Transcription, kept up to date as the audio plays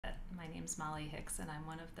name's Molly Hicks, and I'm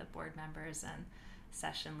one of the board members and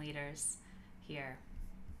session leaders here.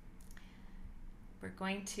 We're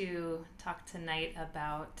going to talk tonight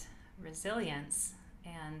about resilience,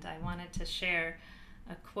 and I wanted to share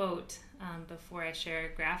a quote before I share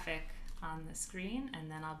a graphic on the screen,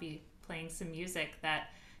 and then I'll be playing some music that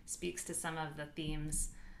speaks to some of the themes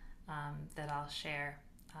that I'll share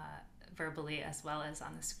verbally as well as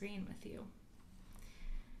on the screen with you.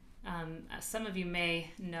 Some of you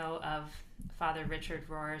may know of Father Richard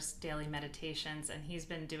Rohr's daily meditations, and he's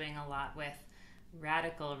been doing a lot with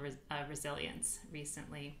radical resilience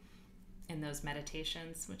recently in those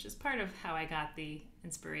meditations, which is part of how I got the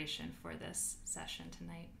inspiration for this session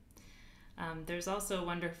tonight. There's also a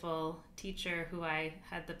wonderful teacher who I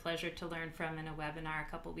had the pleasure to learn from in a webinar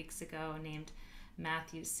a couple weeks ago named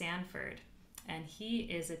Matthew Sanford, and he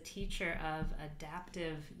is a teacher of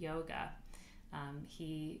adaptive yoga.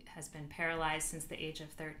 He has been paralyzed since the age of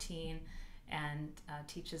 13 and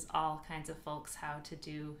teaches all kinds of folks how to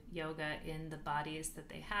do yoga in the bodies that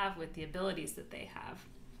they have with the abilities that they have.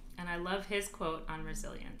 And I love his quote on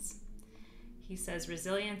resilience. He says,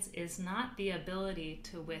 "Resilience is not the ability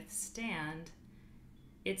to withstand,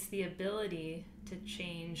 it's the ability to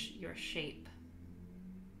change your shape."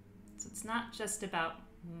 So it's not just about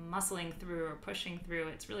muscling through or pushing through.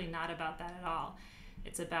 It's really not about that at all.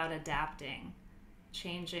 It's about adapting,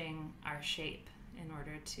 changing our shape in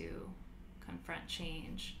order to confront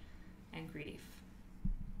change and grief.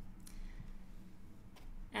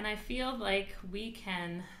 And I feel like we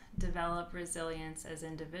can develop resilience as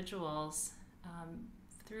individuals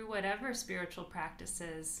through whatever spiritual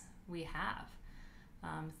practices we have,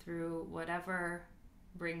 through whatever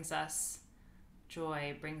brings us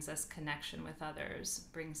joy, brings us connection with others,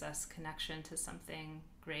 brings us connection to something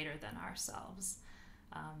greater than ourselves.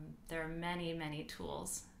 There are many, many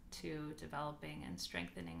tools to developing and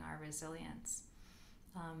strengthening our resilience.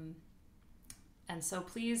 And so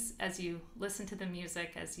please, as you listen to the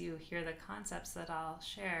music, as you hear the concepts that I'll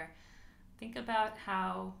share, think about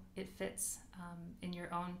how it fits in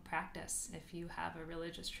your own practice. If you have a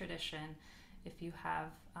religious tradition, if you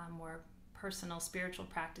have more personal spiritual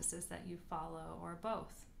practices that you follow, or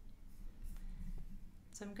both.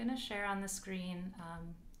 So I'm going to share on the screen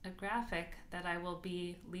a graphic that I will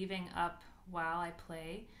be leaving up while I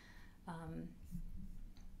play.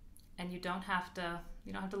 And you don't have to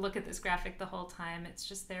look at this graphic the whole time. It's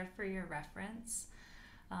just there for your reference.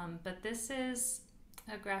 But this is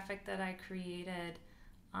a graphic that I created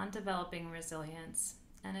on developing resilience,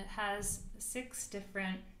 and it has 6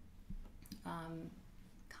 different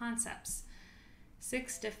concepts,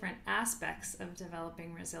 6 different aspects of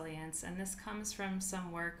developing resilience. And this comes from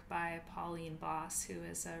some work by Pauline Boss, who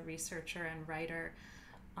is a researcher and writer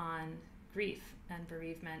on grief and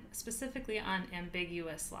bereavement, specifically on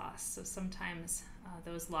ambiguous loss. So sometimes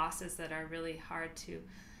those losses that are really hard to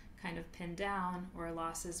kind of pin down, or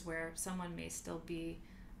losses where someone may still be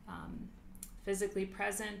physically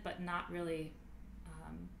present but not really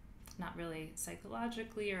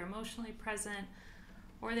psychologically or emotionally present,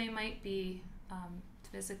 or they might be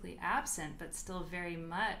physically absent but still very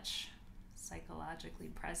much psychologically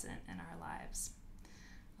present in our lives.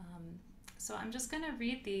 So I'm just going to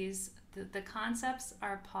read these. The concepts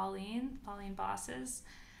are Pauline Boss's,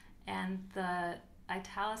 and the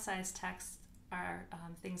italicized text are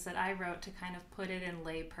things that I wrote to kind of put it in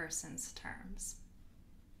layperson's terms.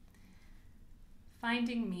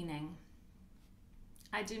 Finding meaning.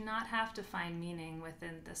 I do not have to find meaning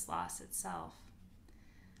within this loss itself.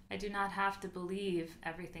 I do not have to believe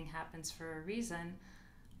everything happens for a reason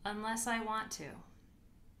unless I want to.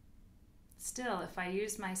 Still, if I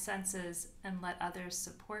use my senses and let others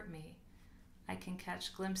support me, I can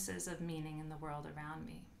catch glimpses of meaning in the world around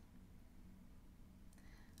me.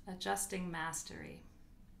 Adjusting mastery.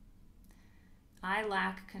 I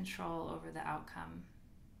lack control over the outcome.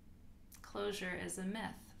 Closure is a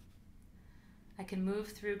myth. I can move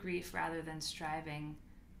through grief rather than striving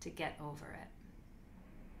to get over it.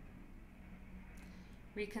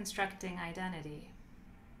 Reconstructing identity.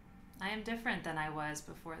 I am different than I was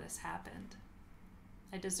before this happened.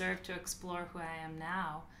 I deserve to explore who I am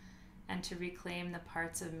now and to reclaim the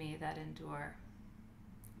parts of me that endure.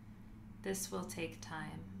 This will take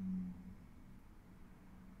time.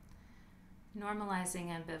 Normalizing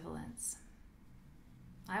ambivalence.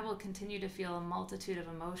 I will continue to feel a multitude of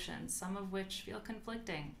emotions, some of which feel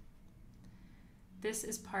conflicting. This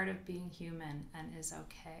is part of being human and is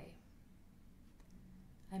okay.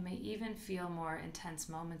 I may even feel more intense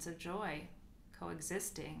moments of joy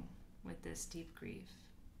coexisting with this deep grief.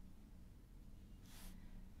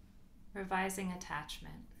 Revising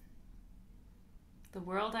attachment. The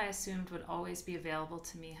world I assumed would always be available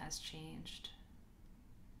to me has changed.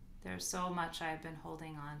 There's so much I've been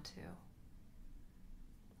holding on to.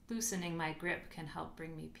 Loosening my grip can help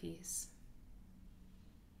bring me peace.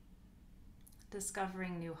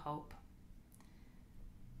 Discovering new hope.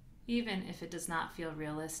 Even if it does not feel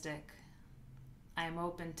realistic, I am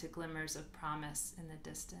open to glimmers of promise in the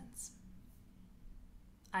distance.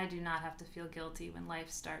 I do not have to feel guilty when life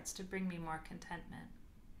starts to bring me more contentment,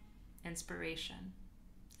 inspiration,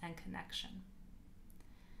 and connection.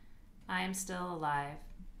 I am still alive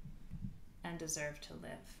and deserve to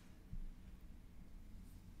live.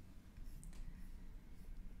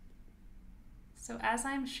 So as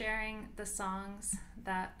I'm sharing the songs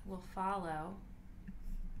that will follow,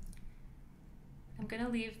 I'm going to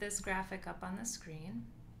leave this graphic up on the screen,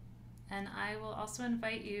 and I will also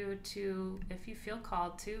invite you to, if you feel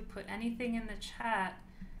called to, put anything in the chat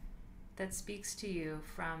that speaks to you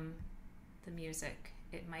from the music.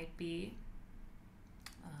 It might be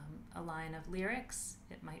a line of lyrics,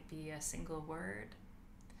 it might be a single word,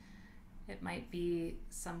 it might be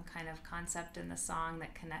some kind of concept in the song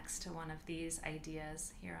that connects to one of these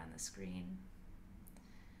ideas here on the screen.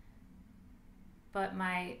 But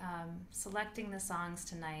my selecting the songs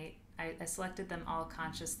tonight, I selected them all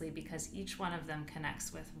consciously because each one of them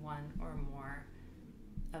connects with one or more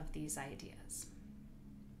of these ideas.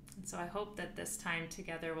 And so I hope that this time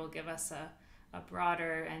together will give us a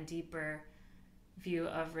broader and deeper view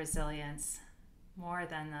of resilience, more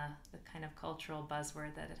than the kind of cultural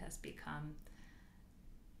buzzword that it has become.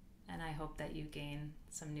 And I hope that you gain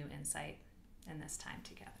some new insight in this time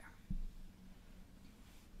together.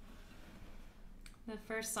 The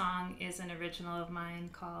first song is an original of mine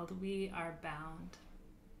called We Are Bound,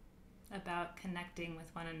 about connecting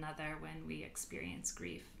with one another when we experience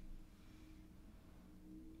grief,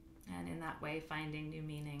 and in that way finding new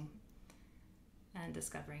meaning and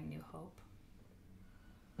discovering new hope.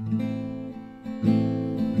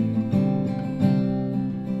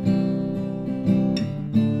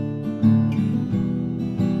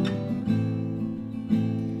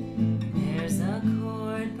 There's a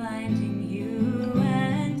cord binding you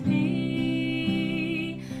and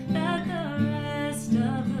me that the rest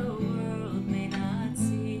of the world may not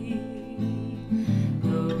see,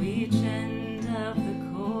 though each end of the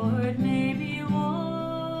cord may be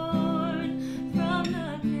worn from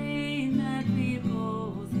the pain that we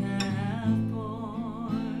both have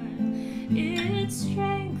borne. Its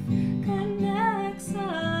strength connects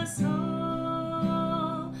us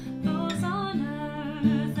all, those on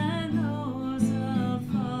earth and those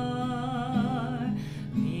afar.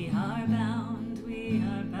 We are bound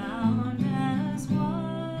as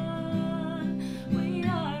one. We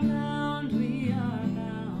are bound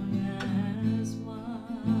as one.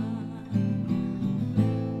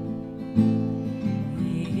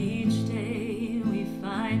 Each day we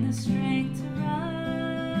find the strength to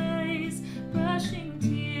rise, brushing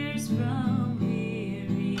tears from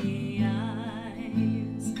weary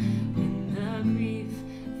eyes. When the grief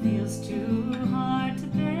feels too hard to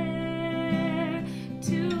bear,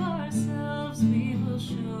 to ourselves we will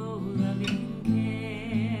show loving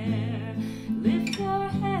care. Lift your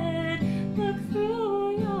head, look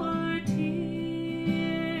through your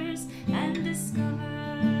tears, and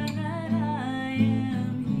discover that I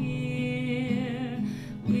am here.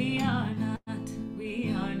 We are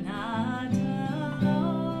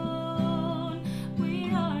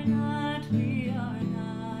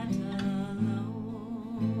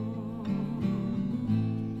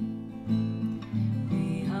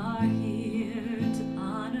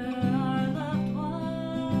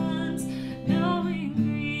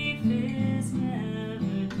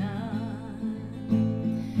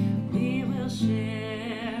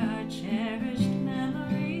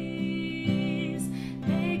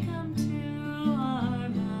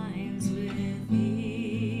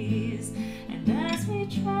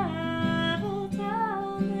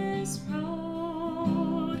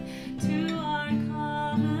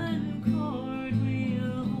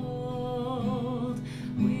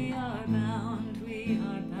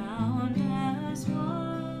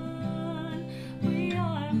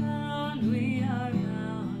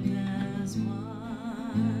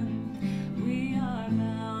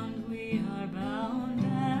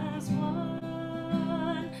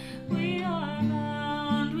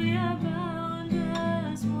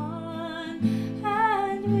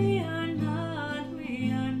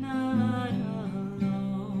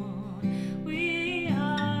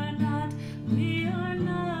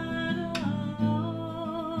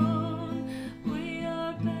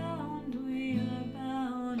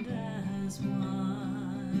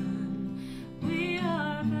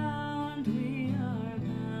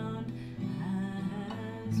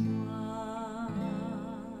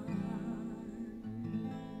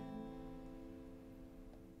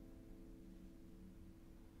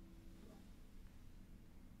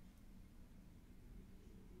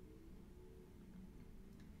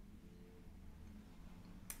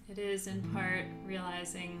It is in part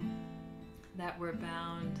realizing that we're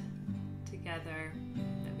bound together,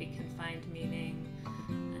 that we can find meaning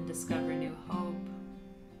and discover new hope,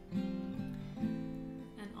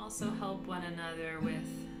 and also help one another with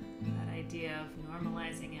that idea of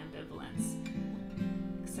normalizing ambivalence,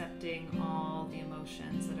 accepting all the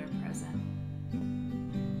emotions that are present.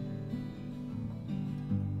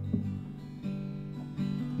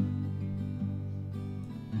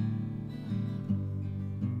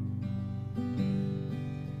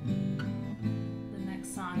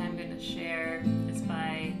 Share is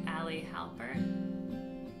by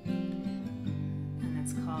and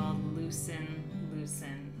it's called Loosen,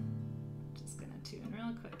 Loosen. Just gonna tune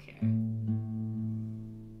real quick here.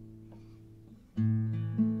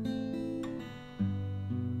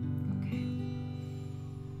 Okay.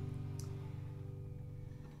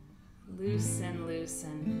 Loosen,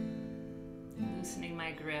 loosen. Loosening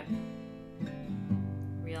my grip.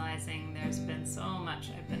 Realizing there's been so much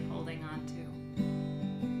I've been holding on to.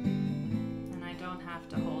 Don't have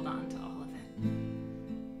to hold on to all of it.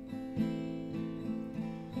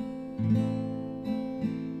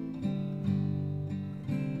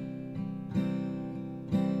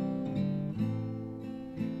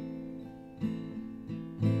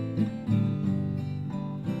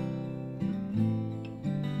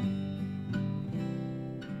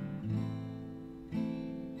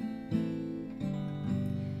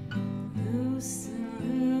 Loosen,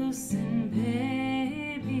 loosen,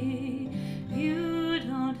 baby. You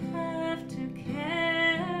don't have to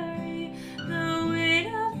carry the weight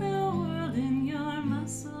of the world in your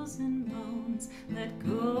muscles and bones. Let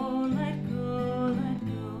go, let go, let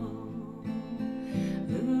go.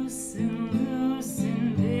 Loosen,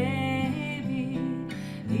 loosen, baby.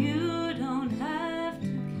 You don't have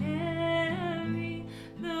to carry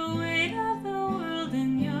the weight of the world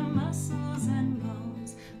in your muscles and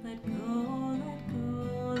bones. Let go, let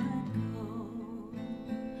go, let go.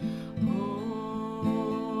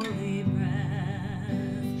 Holy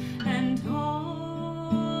breath and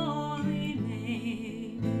holy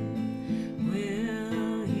name,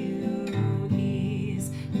 will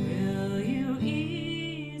you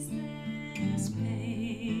ease this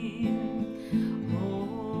pain?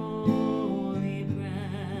 Holy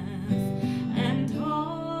breath and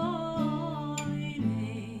holy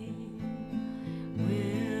name,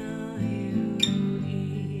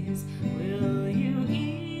 will you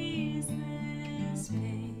ease this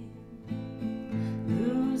pain?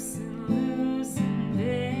 Loosen, loosen,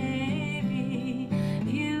 baby.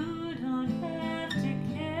 You don't have to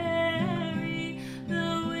carry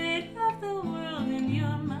the weight of the world in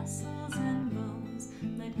your muscles and bones.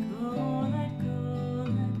 Let go, let go,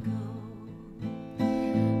 let go.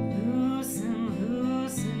 Loosen,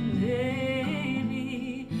 loosen,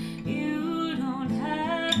 baby. You don't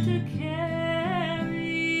have to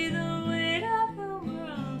carry the weight of the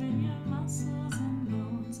world in your muscles and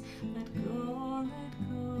bones. Let go, let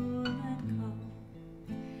go, let go.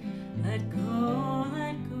 Let go,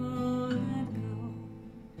 let go, let go.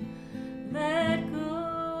 Let go,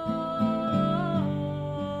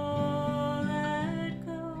 let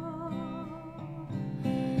go.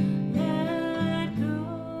 Let go,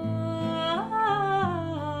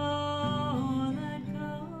 let go.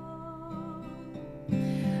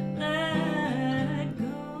 Let go,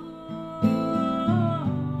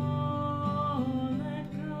 let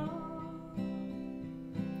go.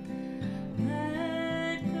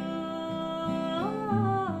 Let go.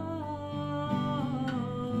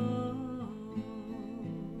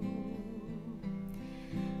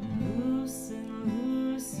 Loosen,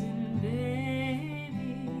 loosen,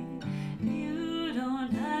 baby. You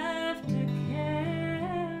don't have to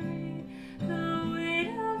carry the weight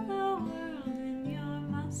of the world in your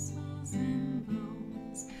muscles and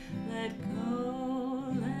bones. Let go,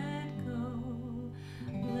 let go,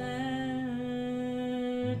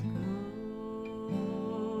 let go.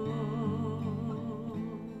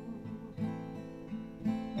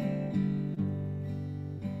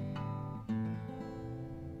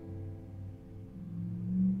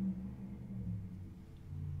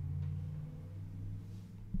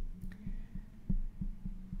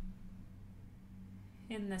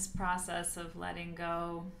 In this process of letting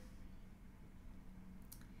go,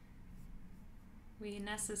 we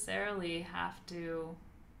necessarily have to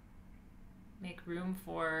make room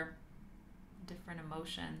for different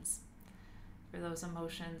emotions, for those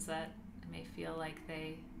emotions that may feel like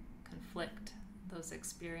they conflict, those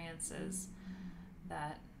experiences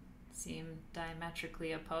that seem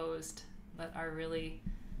diametrically opposed but are really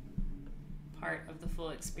part of the full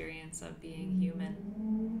experience of being human.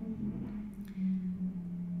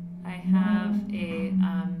 I have a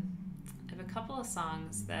of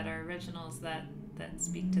songs that are originals that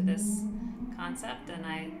speak to this concept, and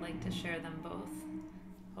I like to share them both.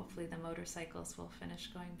 Hopefully the motorcycles will finish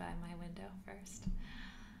going by my window first.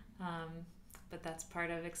 But that's part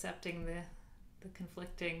of accepting the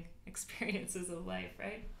conflicting experiences of life,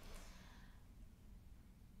 right?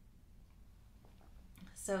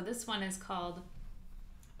 So this one is called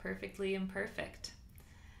Perfectly Imperfect.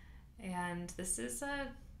 And this is a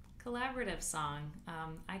collaborative song.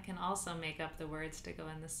 I can also make up the words to go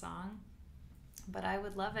in the song, but I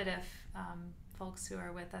would love it if folks who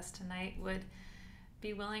are with us tonight would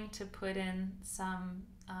be willing to put in some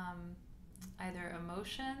either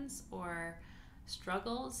emotions or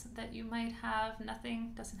struggles that you might have.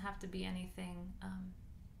 Nothing, doesn't have to be anything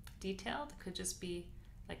detailed. It could just be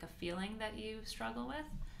like a feeling that you struggle with.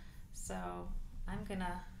 So I'm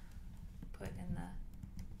gonna put in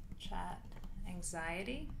the chat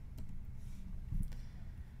anxiety.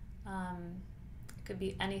 It could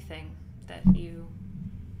be anything that you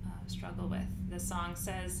struggle with. The song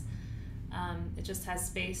says it just has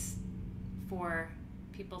space for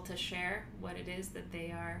people to share what it is that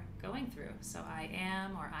they are going through. So I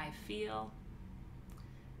am, or I feel.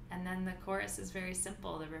 And then the chorus is very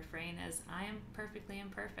simple. The refrain is, I am perfectly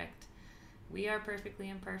imperfect. We are perfectly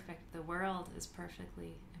imperfect. The world is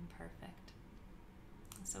perfectly imperfect.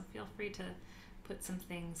 So feel free to put some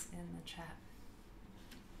things in the chat.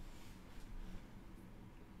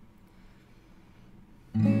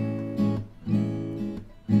 And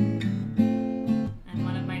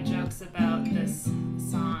one of my jokes about this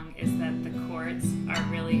song is that the chords are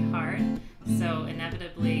really hard. So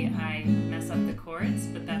inevitably I mess up the chords,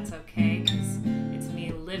 but that's okay because it's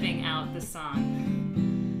me living out the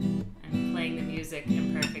song and playing the music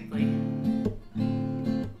imperfectly.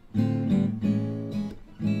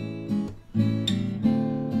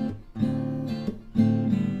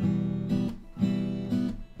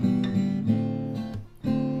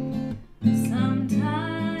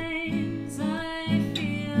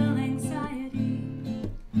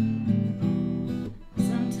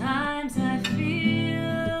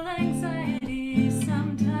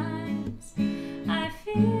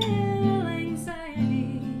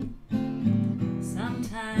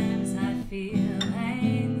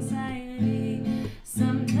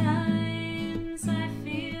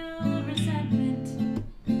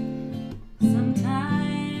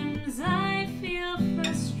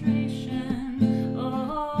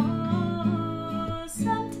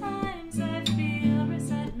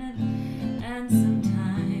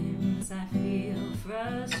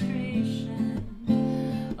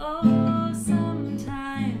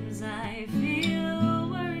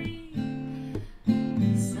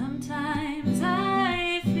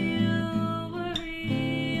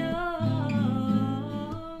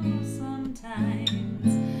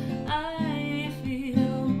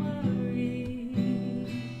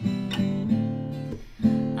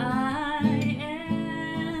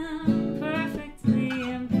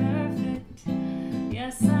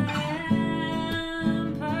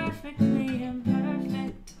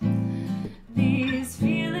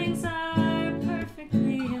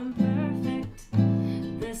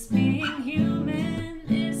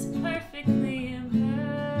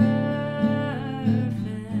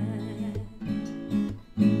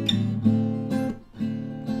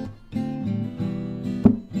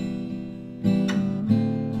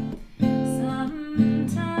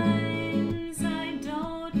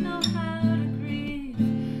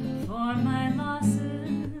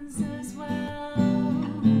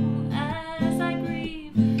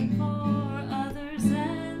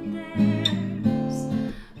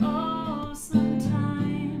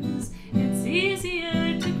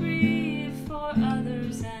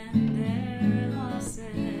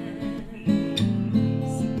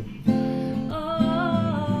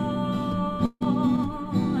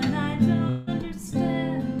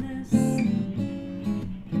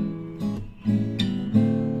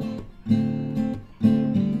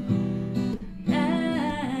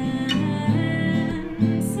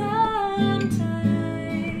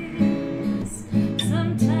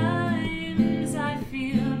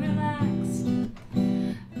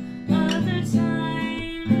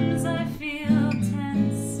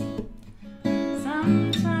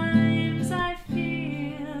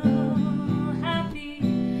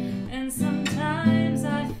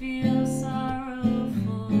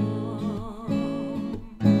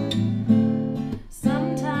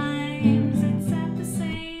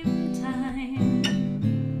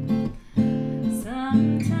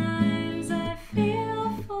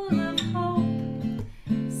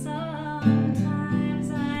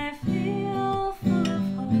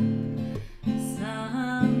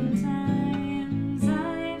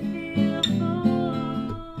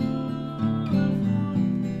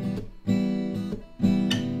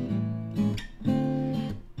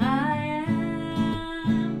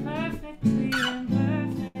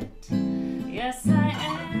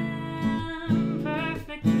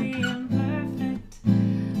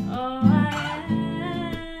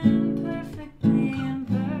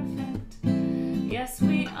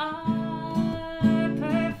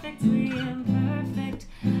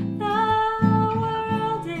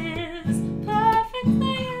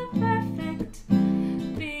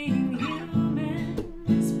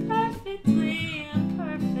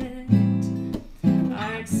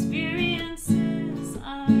 experiences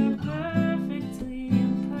are perfectly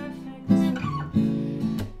imperfect.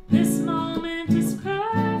 This moment is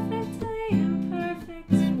perfectly imperfect.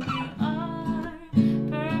 We are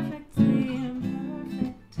perfectly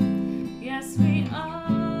imperfect. Yes, we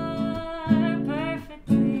are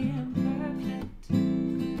perfectly imperfect.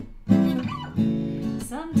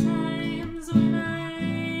 Sometimes when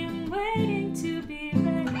I'm waiting to be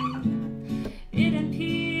ready, it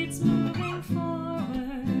impedes moving forward.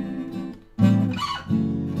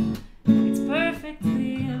 It's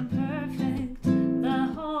perfectly imperfect.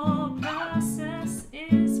 The whole process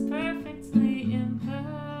is perfectly imperfect.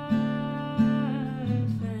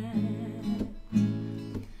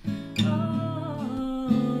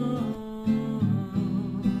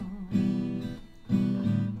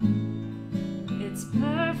 It's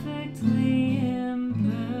perfectly imperfect.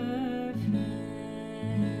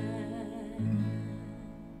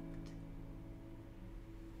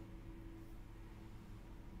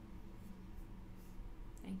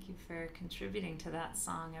 Thank you for contributing to that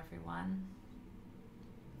song, everyone.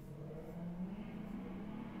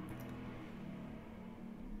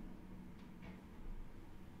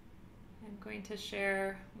 I'm going to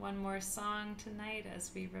share one more song tonight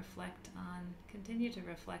as we continue to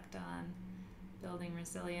reflect on building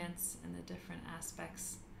resilience and the different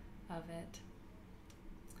aspects of it.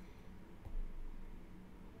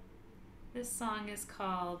 This song is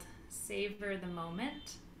called Savor the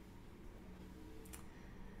Moment.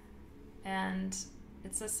 And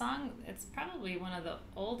it's a song, it's probably one of the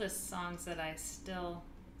oldest songs that I still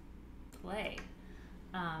play.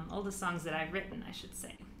 Oldest songs that I've written, I should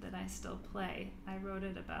say, that I still play. I wrote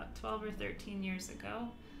it about 12 or 13 years ago.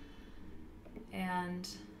 And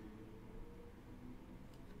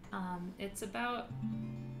it's about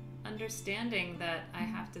understanding that I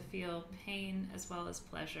have to feel pain as well as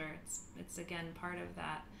pleasure. It's again part of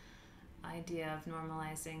that idea of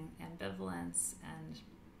normalizing ambivalence and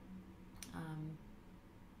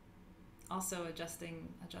also adjusting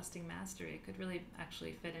mastery. It could really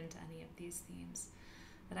actually fit into any of these themes.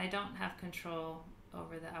 That I don't have control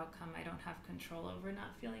over the outcome. I don't have control over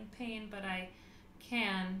not feeling pain, but I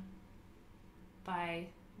can, by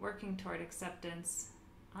working toward acceptance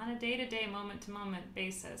on a day-to-day, moment-to-moment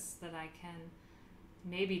basis, that I can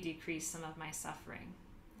maybe decrease some of my suffering.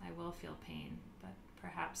 I will feel pain, but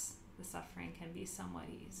perhaps the suffering can be somewhat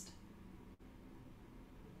eased.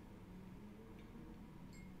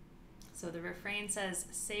 So the refrain says,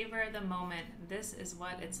 savor the moment. This is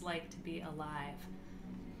what it's like to be alive.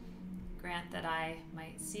 Grant that I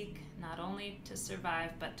might seek not only to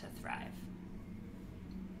survive, but to thrive.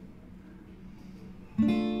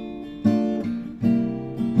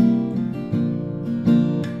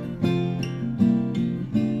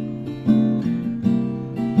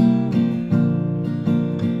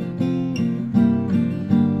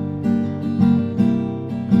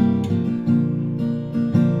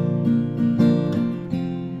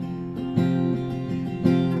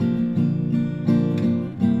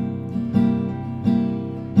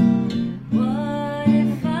 What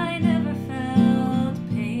if I never felt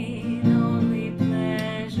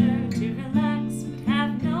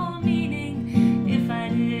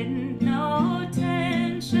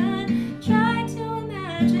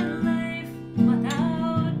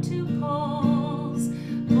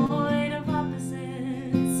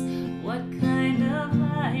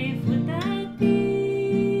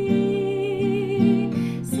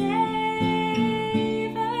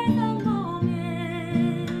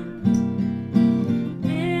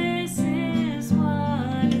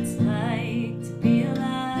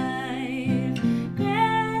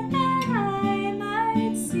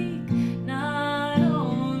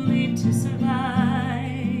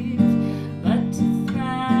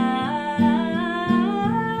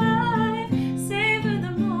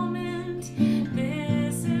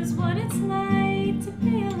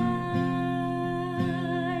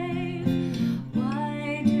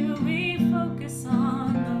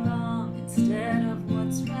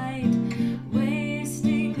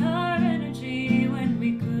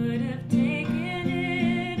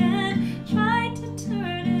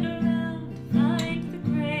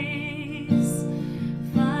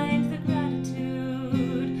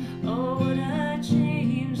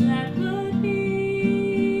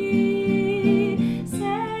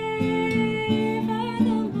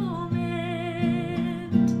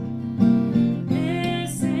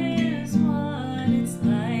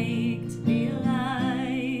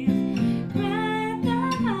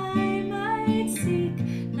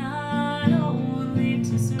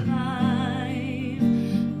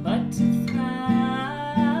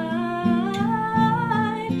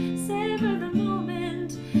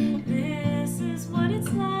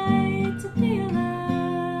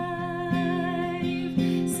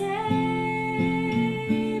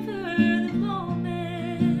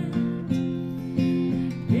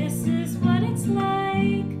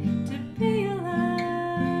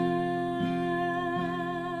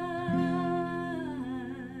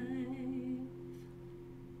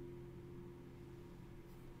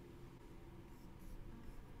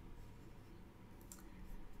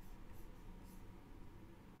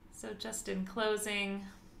So just in closing,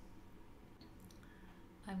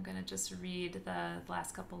 I'm going to just read the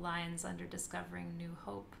last couple lines under Discovering New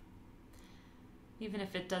Hope. Even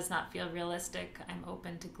if it does not feel realistic, I'm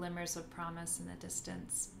open to glimmers of promise in the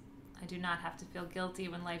distance. I do not have to feel guilty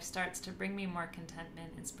when life starts to bring me more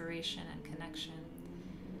contentment, inspiration, and connection.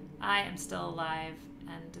 I am still alive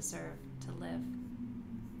and deserve to live.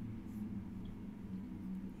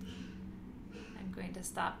 I'm going to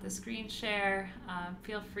stop the screen share.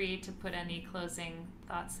 Feel free to put any closing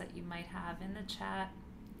thoughts that you might have in the chat.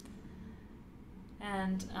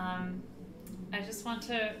 And I just want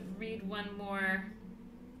to read one more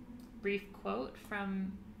brief quote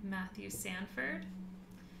from Matthew Sanford.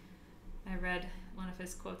 I read one of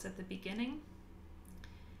his quotes at the beginning.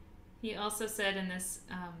 He also said in this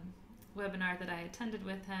webinar that I attended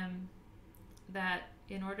with him that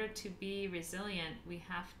in order to be resilient, we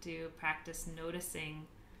have to practice noticing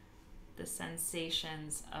the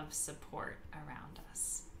sensations of support around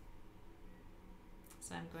us.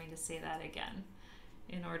 So I'm going to say that again.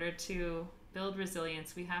 In order to build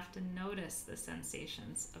resilience, we have to notice the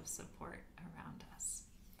sensations of support around us.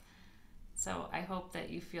 So I hope that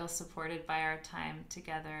you feel supported by our time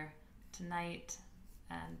together tonight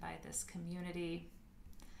and by this community.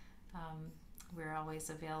 We're always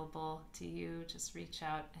available to you. Just reach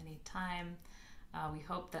out anytime. We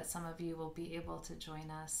hope that some of you will be able to join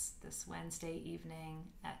us this Wednesday evening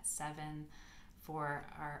at 7 for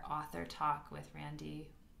our author talk with Randy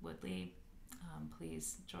Woodley.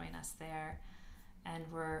 Please join us there. And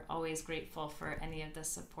we're always grateful for any of the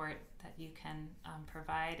support that you can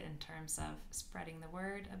provide in terms of spreading the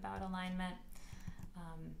word about alignment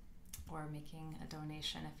or making a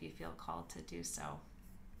donation if you feel called to do so.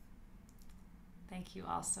 Thank you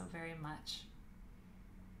all so very much.